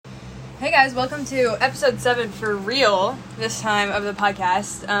Hey guys, welcome to episode 7 for real, this time of the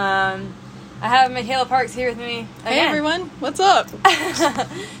podcast. I have Michaela Parks here with me again. Hey everyone, what's up? The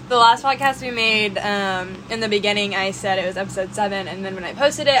last podcast we made, in the beginning I said it was episode 7, and then when I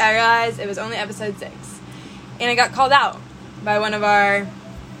posted it I realized it was only episode 6. And I got called out by one of our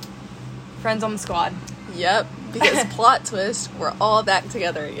friends on the squad. Yep, because plot twist, we're all back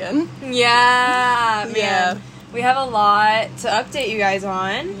together again. Yeah, man. Yeah. We have a lot to update you guys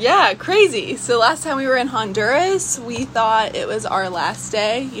on. Yeah, crazy. So last time we were in Honduras, we thought it was our last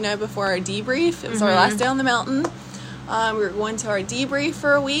day, before our debrief. It was our last day on the mountain. We were going to our debrief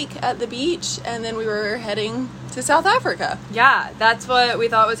for a week at the beach, and then we were heading to South Africa. Yeah, that's what we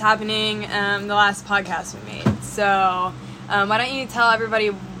thought was happening the last podcast we made. So why don't you tell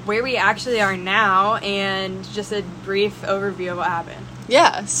everybody where we actually are now and just a brief overview of what happened.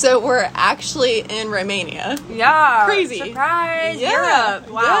 Yeah, so we're actually in Romania. Yeah. Crazy. Surprise. Yeah. Europe.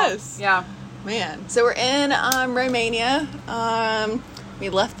 Wow. Yes. Yeah. Man. So we're in Romania. We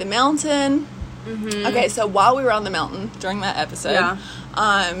left the mountain. Mm-hmm. Okay, so while we were on the mountain during that episode,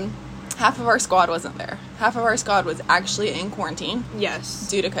 half of our squad wasn't there. Half of our squad was actually in quarantine Yes.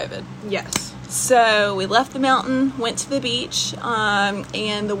 due to COVID. Yes. So we left the mountain, went to the beach,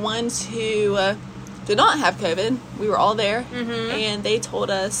 and the ones who did not have COVID, we were all there, and they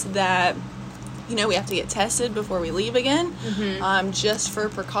told us that, we have to get tested before we leave again, just for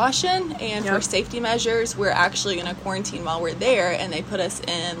precaution and for safety measures. We're actually going to quarantine while we're there, and they put us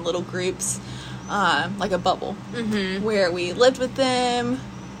in little groups, like a bubble, where we lived with them,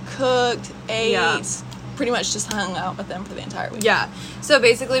 cooked, ate, pretty much just hung out with them for the entire week. Yeah. So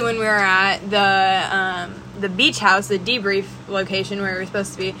basically when we were at the beach house, the debrief location where we were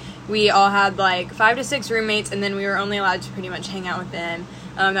supposed to be, we all had like 5 to 6 roommates, and then we were only allowed to pretty much hang out with them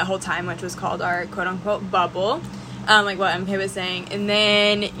that whole time, which was called our quote-unquote bubble, like what MK was saying. And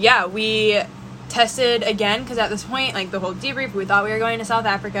then, we tested again, because at this point, like the whole debrief, we thought we were going to South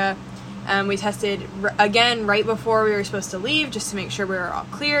Africa. We tested again right before we were supposed to leave, just to make sure we were all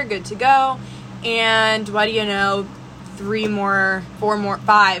clear, good to go. And what do you know, 5.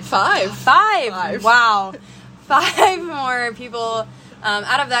 Wow. 5 more people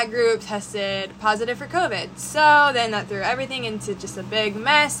out of that group tested positive for COVID. So then that threw everything into just a big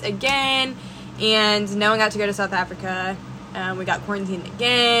mess again. And no one got to go to South Africa. We got quarantined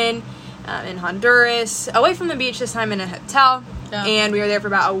again in Honduras, away from the beach, this time in a hotel. Yeah. And we were there for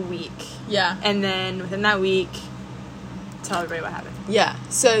about a week. Yeah. And then within that week, tell everybody what happened. Yeah.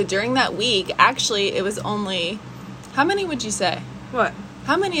 So during that week, actually, it was only... How many would you say? What?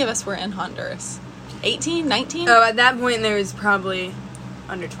 How many of us were in Honduras? 18, 19? Oh, at that point, there was probably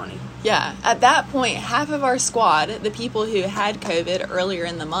under 20. Yeah. At that point, half of our squad, the people who had COVID earlier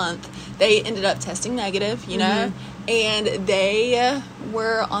in the month, they ended up testing negative, and they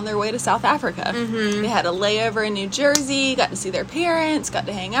were on their way to South Africa. They had a layover in New Jersey, got to see their parents, got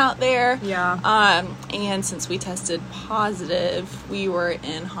to hang out there. Yeah. And since we tested positive, we were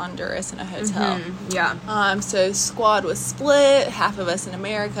in Honduras in a hotel. Yeah. So squad was split, half of us in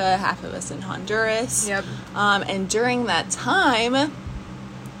America, half of us in Honduras. Yep. And during that time,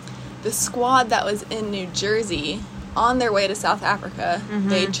 the squad that was in New Jersey, on their way to South Africa,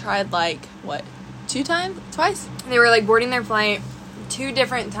 they tried twice? They were boarding their flight 2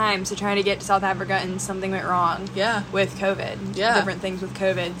 different times to try to get to South Africa, and something went wrong. Yeah. With COVID. Yeah. Different things with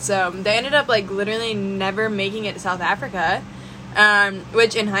COVID. So they ended up literally never making it to South Africa,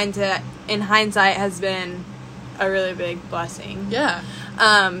 which in hindsight has been a really big blessing. Yeah.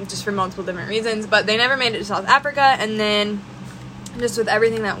 Just for multiple different reasons. But they never made it to South Africa, and then just with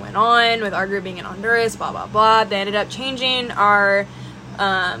everything that went on, with our group being in Honduras, blah, blah, blah, they ended up changing our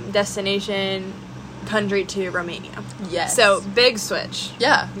destination country to Romania. Yes. So, big switch.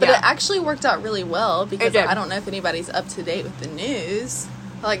 Yeah. But it actually worked out really well, because I don't know if anybody's up to date with the news.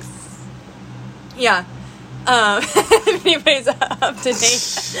 Yeah. If anybody's up to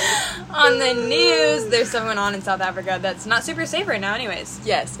date on the news, there's stuff going on in South Africa that's not super safe right now anyways.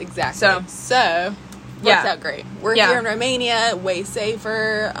 Yes, exactly. So worked out great. We're here in Romania, way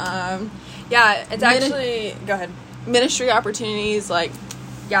safer. It's actually... Go ahead. Ministry opportunities, a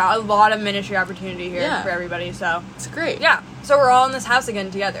lot of ministry opportunity here for everybody, so... It's great. Yeah. So we're all in this house again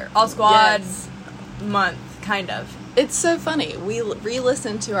together. All squad month, kind of. It's so funny. We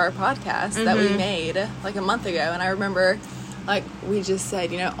re-listened to our podcast that we made, a month ago, and I remember, we just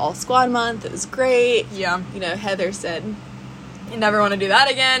said, all squad month, it was great. Yeah. Heather said... You never want to do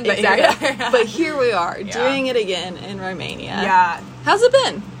that again, but exactly. Here we are. But here we are, doing it again in Romania. Yeah. How's it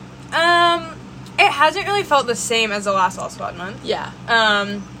been? It hasn't really felt the same as the last All Squad month. Yeah.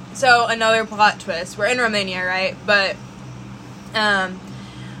 So another plot twist. We're in Romania, right? But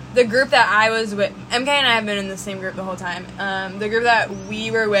the group that I was with, MK and I have been in the same group the whole time. The group that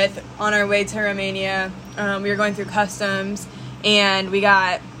we were with on our way to Romania, we were going through customs, and we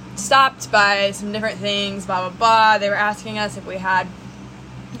got stopped by some different things, blah, blah, blah. They were asking us if we had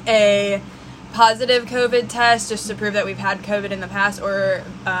a positive COVID test just to prove that we've had COVID in the past, or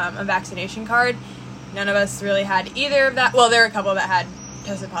a vaccination card. None of us really had either of that. Well, there were a couple that had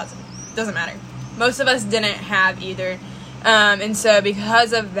tested positive. Doesn't matter. Most of us didn't have either. And so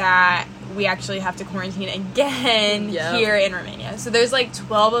because of that, we actually have to quarantine again here in Romania. So there's like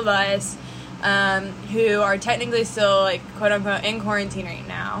 12 of us who are technically still like quote unquote in quarantine right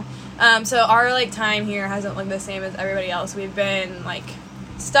now. So our like time here hasn't looked the same as everybody else. We've been like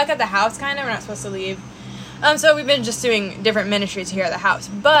stuck at the house kind of. We're not supposed to leave. So we've been just doing different ministries here at the house.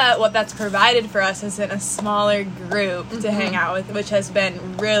 But what that's provided for us has been a smaller group to hang out with, which has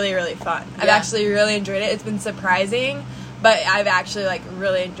been really, really fun. I've actually really enjoyed it. It's been surprising, but I've actually like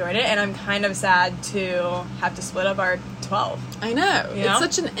really enjoyed it, and I'm kind of sad to have to split up our 12. I know. You know?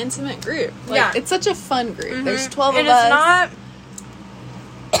 It's such an intimate group. Like, it's such a fun group. There's 12 and of us.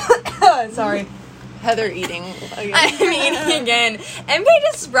 It's not... Sorry. Heather eating again. I'm eating again. MK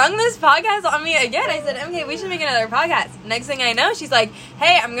just sprung this podcast on me again. I said, MK, we should make another podcast. Next thing I know, she's like,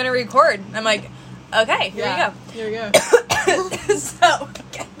 hey, I'm going to record. I'm like, okay, here we go. Here we go. So,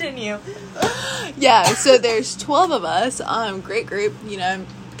 continue. Yeah, so there's 12 of us. Great group, you know,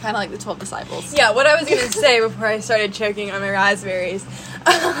 kind of like the 12 disciples. Yeah, what I was going to say before I started choking on my raspberries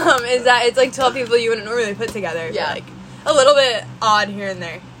is that it's like 12 people you wouldn't normally put together. Yeah. Like, a little bit odd here and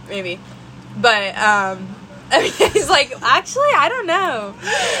there, maybe. But, I mean, it's like, actually, I don't know.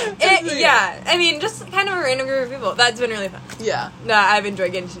 Yeah, I mean, just kind of a random group of people. That's been really fun. Yeah. No, I've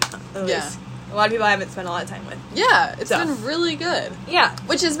enjoyed getting to know, at least. A lot of people I haven't spent a lot of time with. Yeah, it's been really good. Yeah.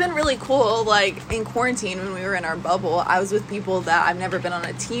 Which has been really cool. Like, in quarantine, when we were in our bubble, I was with people that I've never been on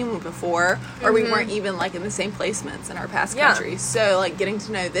a team before, or we weren't even, like, in the same placements in our past countries. So, like, getting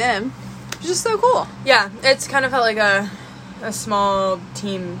to know them was just so cool. Yeah, it's kind of felt like a small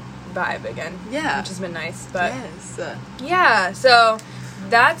team vibe again. Yeah. Which has been nice. But yes. Yeah, so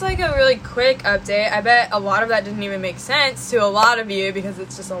that's like a really quick update. I bet a lot of that didn't even make sense to a lot of you because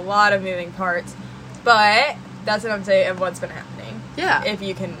it's just a lot of moving parts. But that's an update of what's been happening. Yeah. If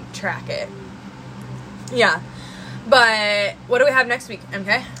you can track it. Yeah. But what do we have next week,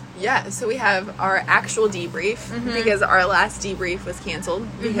 MK? Yeah, so we have our actual debrief because our last debrief was canceled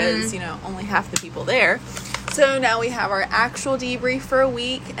because, you know, only half the people there. So now we have our actual debrief for a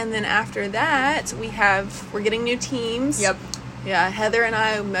week, and then after that, we're getting new teams. Yep. Yeah, Heather and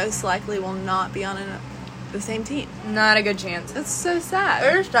I most likely will not be on the same team. Not a good chance. That's so sad.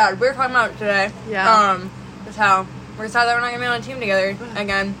 It is sad. We were talking about it today. Yeah. Just how we're sad that we're not going to be on a team together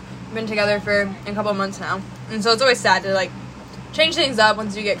again. We've been together for a couple of months now. And so it's always sad to, like, change things up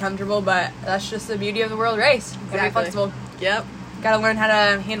once you get comfortable, but that's just the beauty of the world race. Gotta be flexible. Yep. Gotta learn how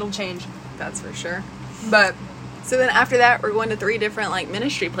to handle change. That's for sure. But so then after that, we're going to 3 different, like,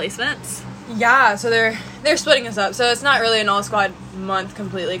 ministry placements. yeah, so they're splitting us up. So it's not really an all squad month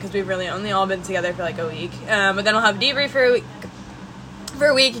completely because we've really only all been together for like a week. But then we'll have debrief for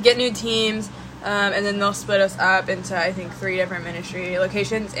a week, get new teams, and then they'll split us up into I think 3 different ministry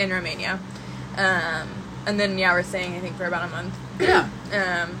locations in Romania. And then we're staying I think for about a month. Yeah.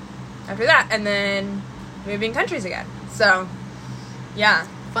 After that, and then moving countries again. So yeah,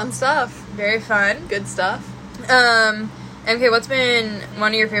 Fun stuff. very fun. Good stuff. MK, what's been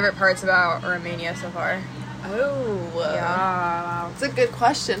one of your favorite parts about Romania so far? Oh. Yeah. It's a good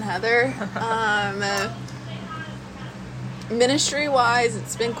question, Heather. Ministry-wise,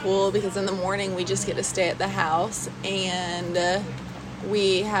 it's been cool because in the morning we just get to stay at the house and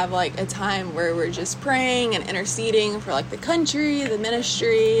we have like a time where we're just praying and interceding for like the country, the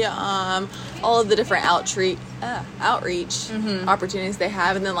ministry, all of the different outreach opportunities they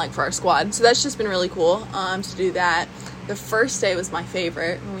have, and then like for our squad. So that's just been really cool to do that. The first day was my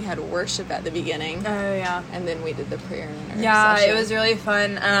favorite when we had worship at the beginning. Oh yeah. And then we did the prayer and intercession. Yeah, it was really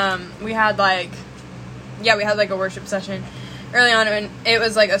fun. We had like a worship session early on, and it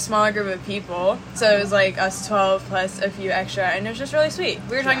was like a smaller group of people. So it was like us 12 plus a few extra, and it was just really sweet.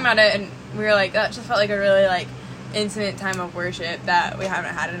 We were talking about it, and we were like, that just felt like a really like intimate time of worship that we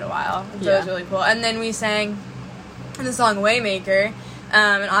haven't had in a while. So it was really cool. And then we sang the song Waymaker,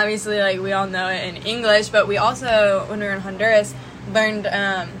 and obviously like we all know it in English, but we also, when we were in Honduras, learned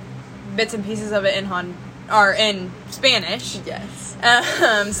bits and pieces of it in Spanish. Yes.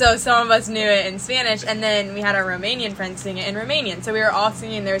 So some of us knew it in Spanish, and then we had our Romanian friends sing it in Romanian. So we were all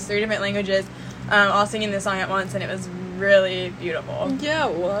singing. There was 3 different languages, all singing the song at once, and it was really beautiful. Yeah,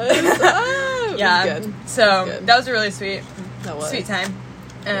 it was. Oh, yeah. it was good. So good. that was a really sweet That was. time.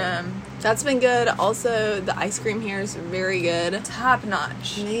 That's been good. Also, the ice cream here is very good. Top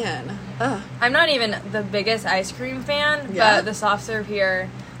notch. Man. I'm not even the biggest ice cream fan, but the soft serve here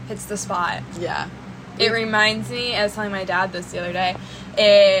hits the spot. Yeah. It reminds me, I was telling my dad this the other day,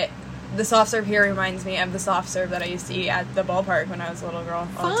 the soft serve here reminds me of the soft serve that I used to eat at the ballpark when I was a little girl.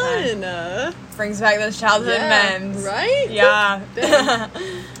 All the time. Brings back those childhood memories. Right? Yeah.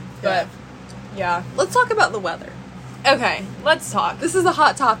 But, yeah. Let's talk about the weather. Okay, let's talk. This is a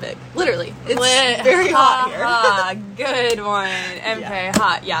hot topic. Literally. It's very hot here. Good one. Okay,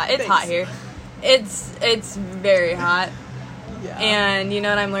 hot. Yeah, it's hot here. It's very hot. Yeah. And you know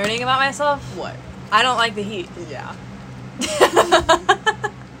what I'm learning about myself? What? I don't like the heat. Yeah.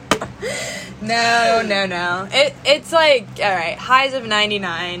 No. It's like, alright, highs of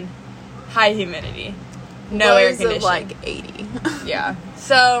 99, high humidity. No air conditioning. Of like 80. Yeah.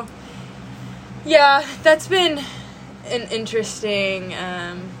 So, yeah, that's been an interesting,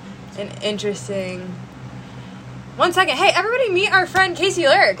 One second. Hey, everybody meet our friend Casey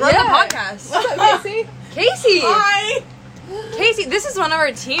Lyric. We're on the podcast. What's up, Casey? Casey! Hi! Casey, this is one of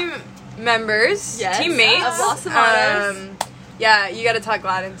our team members. Yes. Teammates. Of Los Amados. Yeah, you gotta talk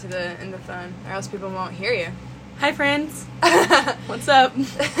loud into the phone, or else people won't hear you. Hi, friends. What's up?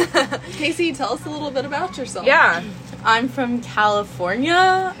 Casey, tell us a little bit about yourself. Yeah. I'm from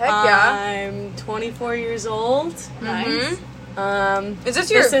California. Heck yeah. I'm 24 years old. Nice. Is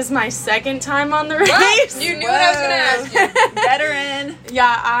this your... This is my second time on the race. What? You knew what I was gonna ask you. Veteran.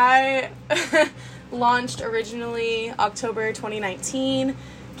 Yeah, I launched originally October 2019.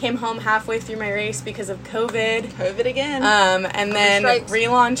 Came home halfway through my race because of COVID. Again. And then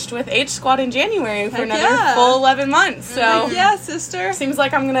relaunched with H Squad in January for another full 11 months. So yeah, sister. Seems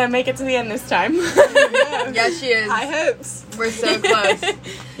like I'm gonna make it to the end this time. Yeah, she is. High hopes. We're so close.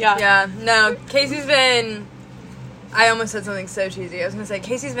 Yeah. No, Casey's been... I almost said something so cheesy. I was gonna say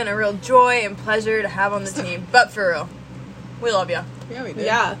Casey's been a real joy and pleasure to have on the team. But for real, we love you. Yeah, we do.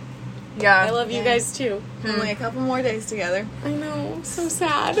 Yeah. Yeah. I love you guys too. Only a couple more days together. I know. So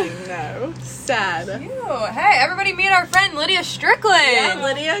sad. No. Sad. Ew. Hey, everybody meet our friend Lydia Strickland. Yeah,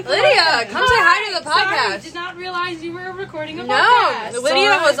 Lydia. Lydia, come say hi to the podcast. Sorry, did not realize you were recording a No, podcast.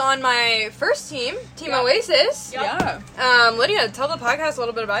 Lydia was on my first team, Team Oasis. Yeah. Lydia, tell the podcast a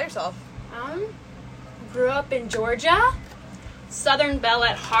little bit about yourself. Grew up in Georgia, Southern Belle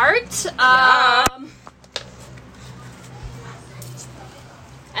at heart. Yeah.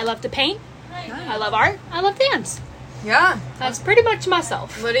 I love to paint. I love art. I love dance. Yeah. That's pretty much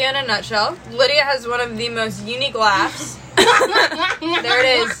myself. Lydia in a nutshell. Lydia has one of the most unique laughs. There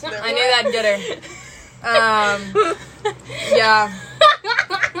it is. I knew that'd get her. Yeah.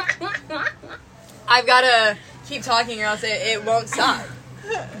 I've gotta keep talking or else it won't stop.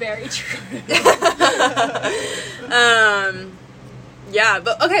 Very true. Yeah,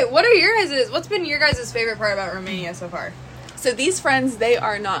 but okay, what's been your guys' favorite part about Romania so far? So these friends, they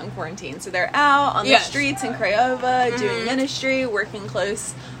are not in quarantine. So they're out on the streets in Craiova doing ministry, working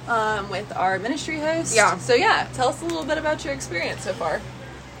close with our ministry host. Yeah. So yeah, tell us a little bit about your experience so far.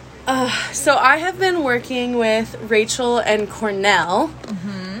 So I have been working with Rachel and Cornell,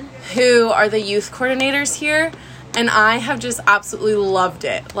 who are the youth coordinators here, and I have just absolutely loved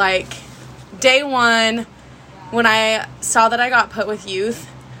it. Like, day one, when I saw that I got put with youth,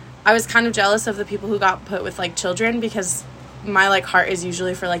 I was kind of jealous of the people who got put with, like, children, because my, like, heart is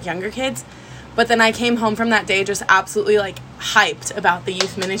usually for, like, younger kids. But then I came home from that day just absolutely, like, hyped about the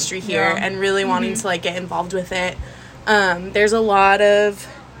youth ministry here and really wanting to, like, get involved with it. There's a lot of,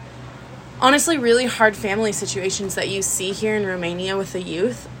 honestly, really hard family situations that you see here in Romania with the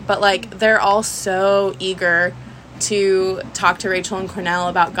youth. But, like, they're all so eager to talk to Rachel and Cornell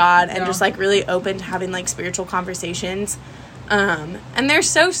about God and just, like, really open to having, like, spiritual conversations. And they're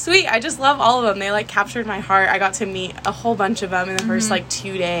so sweet. I just love all of them. They, like, captured my heart. I got to meet a whole bunch of them in the first, like,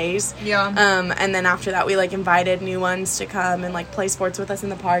 2 days. Yeah. And then after that, we, like, invited new ones to come and, like, play sports with us in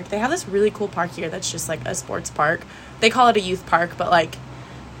the park. They have this really cool park here that's just, like, a sports park. They call it a youth park, but, like,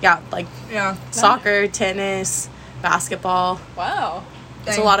 soccer, tennis, basketball. Wow.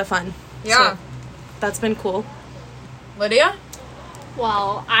 It's a lot of fun. Yeah. So that's been cool. Lydia?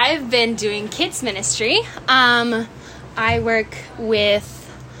 Well, I've been doing kids ministry. I work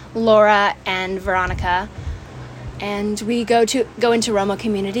with Laura and Veronica, and we go into Roma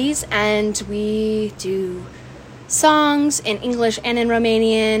communities, and we do songs in English and in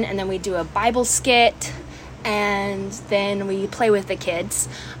Romanian, and then we do a Bible skit, and then we play with the kids.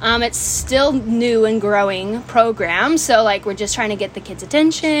 It's still new and growing program, so like we're just trying to get the kids'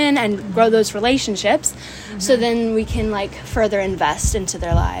 attention and grow those relationships, so then we can like further invest into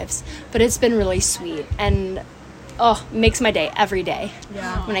their lives. But it's been really sweet, and makes my day every day.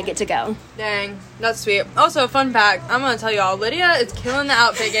 Yeah. When I get to go. Dang, that's sweet. Also, fun fact, I'm gonna tell y'all, Lydia is killing the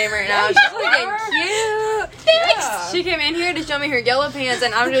outfit game right now. She's looking cute. Thanks. She came in here to show me her yellow pants,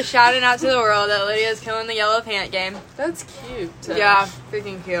 and I'm just shouting out to the world that Lydia's killing the yellow pant game. That's cute. Yeah,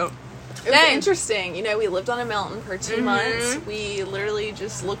 freaking cute. It was Dang. interesting. You know, we lived on a mountain for 2 months. We literally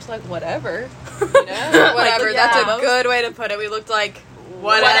just looked like whatever. You know? Whatever, Like, that's yeah. a good way to put it. We looked like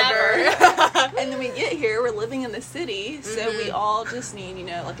whatever. And then we get here, we're living in the city, so we all just need, you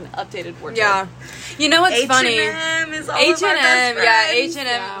know, like an updated wardrobe. Yeah. You know what's funny? H&M is all H&M, of our best yeah, friends. H&M,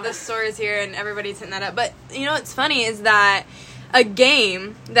 Yeah. the store is here and everybody's hitting that up. But you know what's funny is that a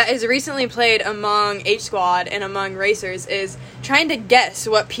game that is recently played among H Squad and among racers is trying to guess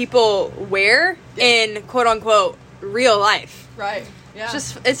what people wear in quote unquote real life. Right. Yeah.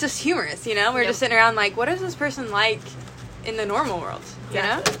 It's just humorous, you know? We're Yep. just sitting around like, what is this person like in the normal world? You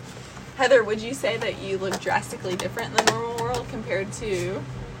know? Heather, would you say that you look drastically different in the normal world compared to...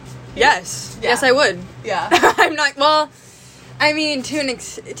 Yes. Yeah. Yes, I would. Yeah. I'm not. Well, I mean, to an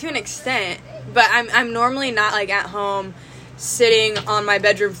extent, but I'm normally not like at home, sitting on my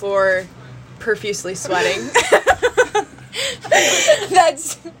bedroom floor, profusely sweating.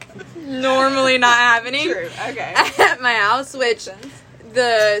 That's normally not happening True. Okay. at my house. Which Makes sense.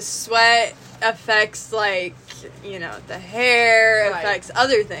 the sweat affects, like, you know, the hair, Right. affects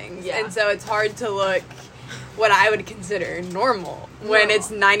other things, Yeah. and so it's hard to look what I would consider normal when Normal.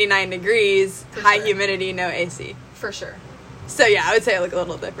 it's 99 degrees, For high sure. humidity, no AC. For sure. So yeah, I would say I look a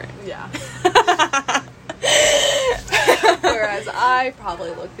little different. Yeah. Whereas I probably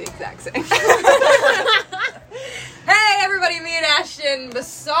look the exact same. Hey everybody, me and Ashton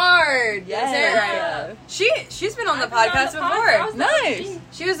Bassard. Did I say it right? She's been on the podcast before. Nice.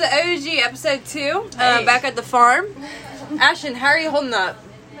 She was the OG episode 2, Hey. back at the farm. Ashton, how are you holding up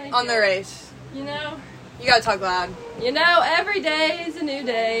on the race? You know, You gotta talk loud. every day is a new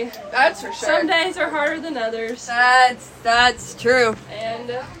day. That's for sure. Some days are harder than others, That's true. and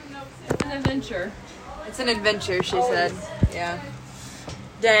it's an adventure. It's an adventure, she said. Yeah.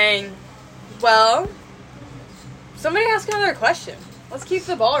 Dang. Well, somebody ask another question. Let's keep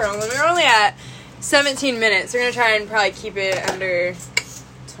the ball rolling. We're only at 17 minutes. We're gonna try and probably keep it under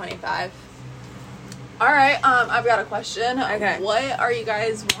 25. All right. I've got a question. Okay. What are you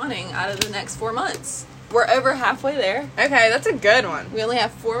guys wanting out of the next 4 months? We're over halfway there. Okay, that's a good one. We only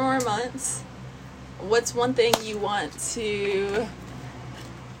have 4 more months. What's one thing you want to...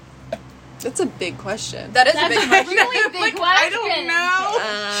 That's a big question. That is That's a big a question. really big I question. don't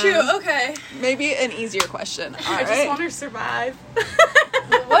know. Shoot, okay. Maybe an easier question. All I right. just want to survive.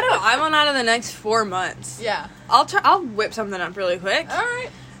 What do I want out of the next 4 months? Yeah. I'll whip something up really quick. All right.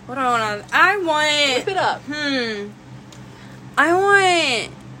 What do I want? I want. Whip it up. I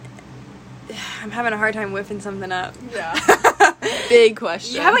want. I'm having a hard time whipping something up. Yeah. Big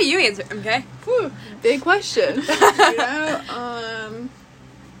question. How about you answer? Okay. Whew, big question. You know,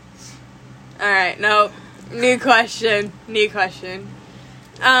 All right. Nope. New question.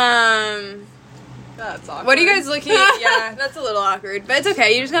 that's awkward. What are you guys looking at? Yeah, that's a little awkward, but it's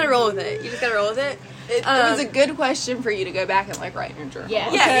okay. You just gotta roll with it. It was a good question for you to go back and like write in your journal. Yeah.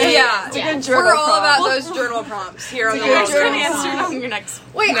 Yeah. It's a Yeah. good journal We're all about prompt. those journal prompts here on the good World journal Journal. prompt. Answer on your next.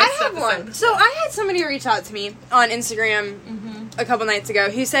 Wait, next I have episode. one. So I had somebody reach out to me on Instagram a couple nights ago.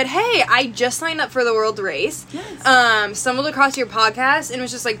 He said, "Hey, I just signed up for the World Race. Stumbled across your podcast and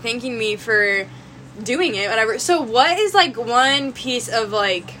was just like thanking me for doing it, whatever." So, what is like one piece of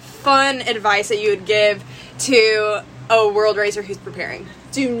like fun advice that you would give to a world racer who's preparing?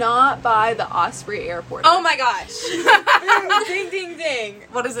 Do not buy the Osprey Airport. Oh my gosh! Ding ding ding!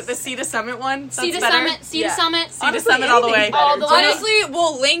 What is it? The Sea to Summit one? That's Sea to better? Summit, Sea Yeah. to Summit. Sea to Summit all the way. anything's All better. the way. Honestly,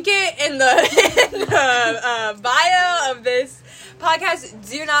 we'll link it in the bio of this podcast.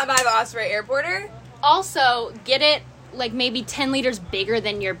 Do not buy the Osprey Airporter. Also, get it like maybe 10 liters bigger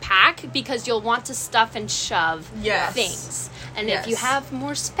than your pack because you'll want to stuff and shove Yes. things. And Yes. if you have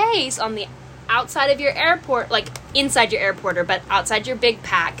more space on the outside of your airport, like inside your airporter, but outside your big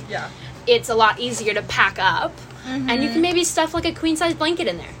pack, Yeah. it's a lot easier to pack up. And you can maybe stuff like a queen size blanket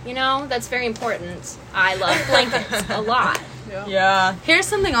in there. You know, that's very important. I love blankets a lot. Yeah. Here's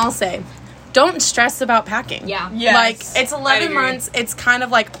something I'll say. Don't stress about packing. Yeah. Yes. Like, it's I'd 11 agree. months. It's kind of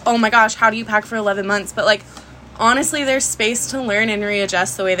like, oh my gosh, how do you pack for 11 months? But, like, honestly, there's space to learn and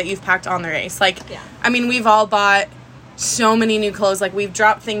readjust the way that you've packed on the race. Like, Yeah. I mean, we've all bought so many new clothes. Like, we've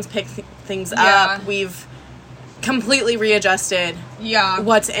dropped things, picked things Yeah. up. We've completely readjusted Yeah.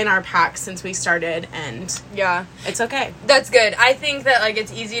 what's in our pack since we started, and Yeah. it's okay. That's good. I think that, like,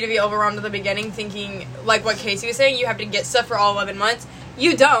 it's easy to be overwhelmed at the beginning thinking, like what Casey was saying, you have to get stuff for all 11 months.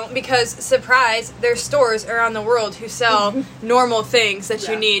 You don't, because, surprise, there's stores around the world who sell normal things that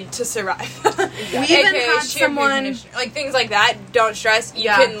you need to survive. We even had someone, like things like that. Don't stress. You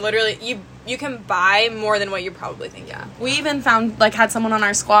can literally you can buy more than what you probably think. Yeah. we even found, like, had someone on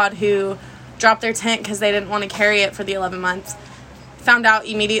our squad who dropped their tent because they didn't want to carry it for the 11 months. Found out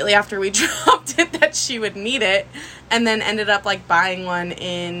immediately after we dropped it that she would need it, and then ended up, like, buying one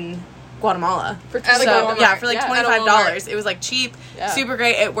in Guatemala. For like $25. It was, like, cheap, super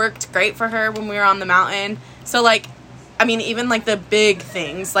great. It worked great for her when we were on the mountain. So, like, I mean, even, like, the big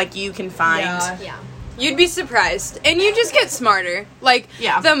things, like, you can find. Yeah. You'd be surprised, and you just get smarter. Like,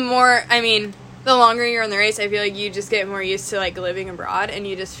 the more, I mean, the longer you're in the race, I feel like you just get more used to, like, living abroad, and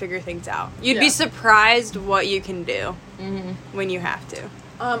you just figure things out. You'd be surprised what you can do when you have to.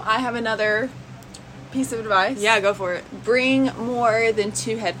 I have another piece of advice. Yeah, go for it. Bring more than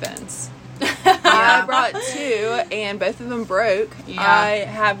 2 headphones. I brought 2, and both of them broke. Yeah. I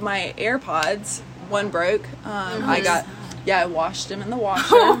have my AirPods. One broke. I washed them in the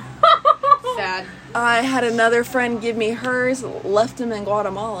washer. Sad. I had another friend give me hers, left them in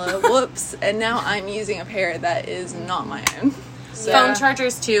Guatemala. Whoops. And now I'm using a pair that is not my own. So, Phone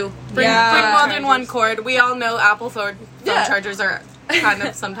chargers, too. Bring more than one cord. We all know Apple phone chargers are kind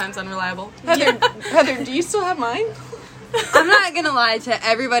of sometimes unreliable. Heather, do you still have mine? I'm not gonna lie to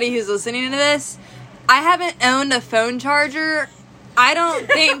everybody who's listening to this. I haven't owned a phone charger, I don't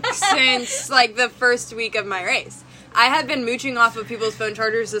think, since, like, the first week of my race. I have been mooching off of people's phone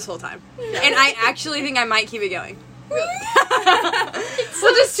chargers this whole time. And I actually think I might keep it going.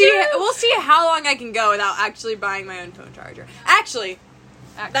 We'll see how long I can go without actually buying my own phone charger. Actually,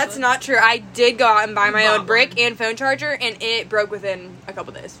 that's not true. I did go out and buy my own brick and phone charger, and it broke within a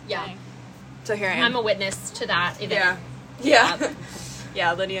couple days. Yeah. So here I am. I'm a witness to that event. Yeah.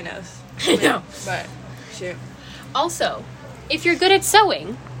 Yeah, Lydia knows. I know. But, shoot. Also, if you're good at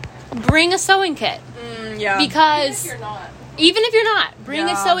sewing, bring a sewing kit. Yeah. Because You're not. even if you're not, bring a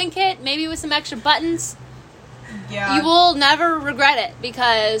Yeah. sewing kit, maybe with some extra buttons. Yeah. You will never regret it,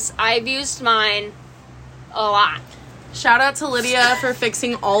 because I've used mine a lot. Shout out to Lydia for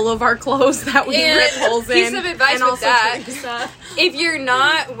fixing all of our clothes that we And ripped holes in. piece of advice and with also that. twig stuff. If you're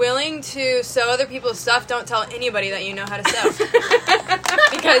not willing to sew other people's stuff, don't tell anybody that you know how to sew.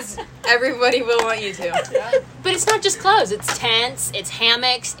 Because everybody will want you to. But it's not just clothes. It's tents, it's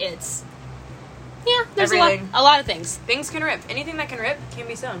hammocks, it's... Yeah, there's Everything. a lot of things. Things can rip. Anything that can rip can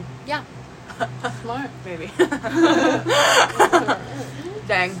be sewn. Yeah. Smart. Maybe.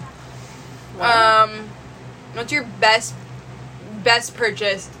 Dang. What's your best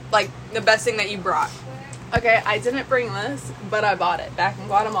purchase? Like, the best thing that you brought? Okay, I didn't bring this, but I bought it back in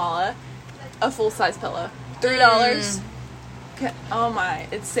Guatemala. A full-size pillow. $3. Oh my,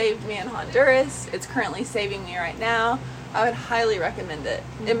 it saved me in Honduras. It's currently saving me right now. I would highly recommend it.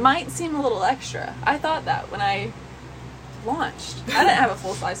 It might seem a little extra. I thought that when I launched. I didn't have a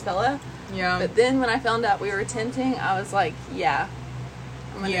full-size pillow. Yeah. But then when I found out we were tenting, I was like, yeah,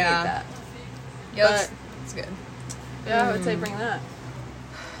 I'm going to get that. Yeah, that's good. Yeah, I would say bring that.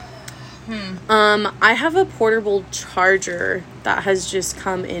 I have a portable charger that has just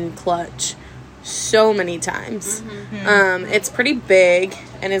come in clutch so many times. It's pretty big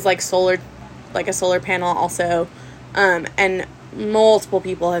and is like a solar panel also. And multiple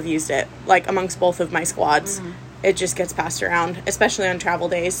people have used it, like amongst both of my squads. It just gets passed around, especially on travel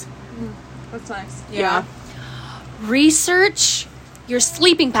days. That's nice. Yeah. Research your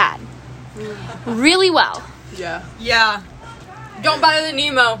sleeping pad really well. Yeah. Yeah. Don't buy the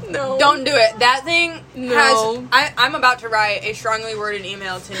Nemo. No. Don't do it. That thing No. has... I'm about to write a strongly worded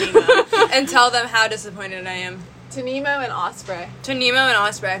email to Nemo and tell them how disappointed I am. To Nemo and Osprey, To Nemo and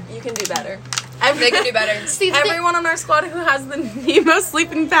Osprey. you can do better. They can do better. Everyone on our squad who has the Nemo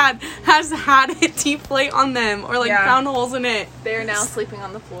sleeping pad has had it deflate on them or like found holes in it. They're now sleeping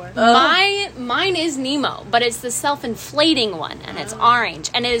on the floor. Mine is Nemo, but it's the self-inflating one, and it's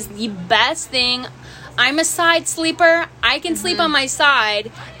orange, and it is the best thing. I'm a side sleeper. I can sleep on my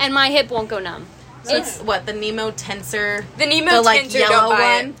side, and my hip won't go numb. It's what, the Nemo Tensor? The Nemo The, like, Tensor, yellow don't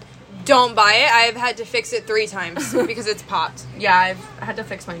buy one? it. Don't buy it. I've had to fix it 3 times because it's popped. Yeah, I've had to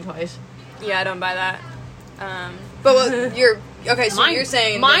fix mine twice. Yeah, don't buy that. But what, you're... Okay, so you're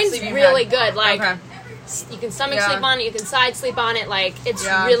saying... the mine's sleeping really pad. good. Like, Okay. you can stomach Yeah. sleep on it, you can side sleep on it. Like, it's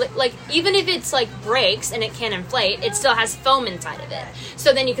Yeah. really, like, even if it's like breaks and it can inflate, it still has foam inside of it.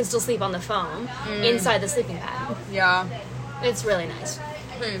 So then you can still sleep on the foam inside the sleeping pad. Yeah. It's really nice.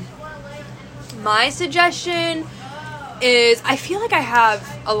 My suggestion is... I feel like I have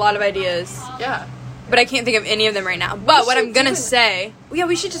a lot of ideas, Yeah. but I can't think of any of them right now. But what I'm gonna say... Yeah,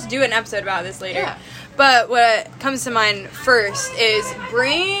 we should just do an episode about this later. Yeah. But what comes to mind first is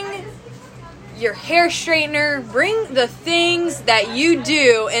bring your hair straightener, bring the things that you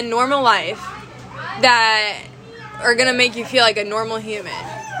do in normal life that are gonna make you feel like a normal human.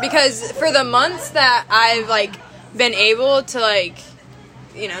 Because for the months that I've like been able to like,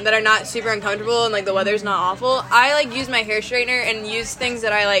 you know, that are not super uncomfortable and like the weather's not awful, I like use my hair straightener and use things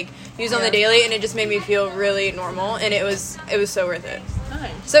that I like use on the daily, and it just made me feel really normal, and it was so worth it.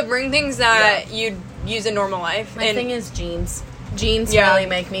 Nice. So bring things that you'd use in normal life. My and thing is jeans. Jeans Yeah. really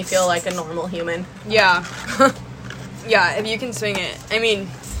make me feel like a normal human. yeah. Yeah, if you can swing it. I mean,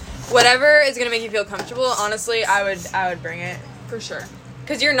 whatever is gonna make you feel comfortable, honestly, I would bring it. For sure.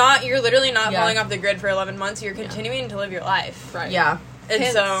 Because you're literally not Yeah. falling off the grid for 11 months. You're continuing to live your life. Right. Yeah. And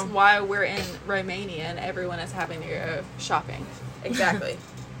Hence so, why we're in Romania and everyone is having to go shopping. exactly.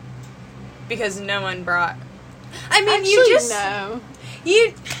 Because no one brought... I mean, no.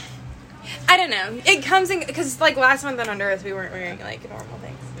 I don't know. It comes in... Because, like, last month on Under Earth, we weren't wearing, like, normal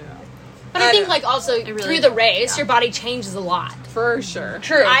things. But I think like also really- through the race, your body changes a lot. For sure.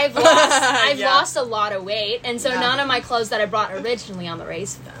 True. I've lost Yeah. lost a lot of weight, and so none of my clothes that I brought originally on the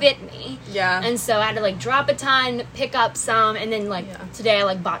race fit me. Yeah. And so I had to like drop a ton, pick up some, and then like today I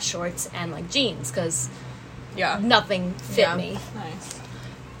like bought shorts and like jeans because Yeah. nothing fit Yeah. me. Nice.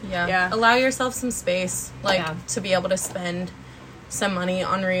 Yeah. Yeah. Allow yourself some space, like, Yeah. to be able to spend some money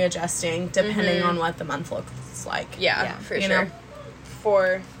on readjusting depending on what the month looks like. Yeah, Yeah. for You sure. know?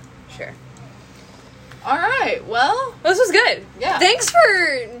 For sure. All right. Well, This was good. Yeah. Thanks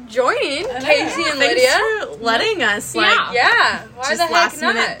for joining, know. Casey and Thanks Lydia. for letting us, like, Yeah. Yeah. Why just the heck last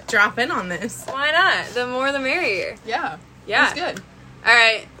not? minute drop in on this. Why not? The more the merrier. yeah. Yeah. It's good. All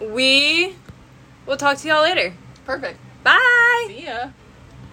right. We will talk to y'all later. Perfect. Bye. See ya.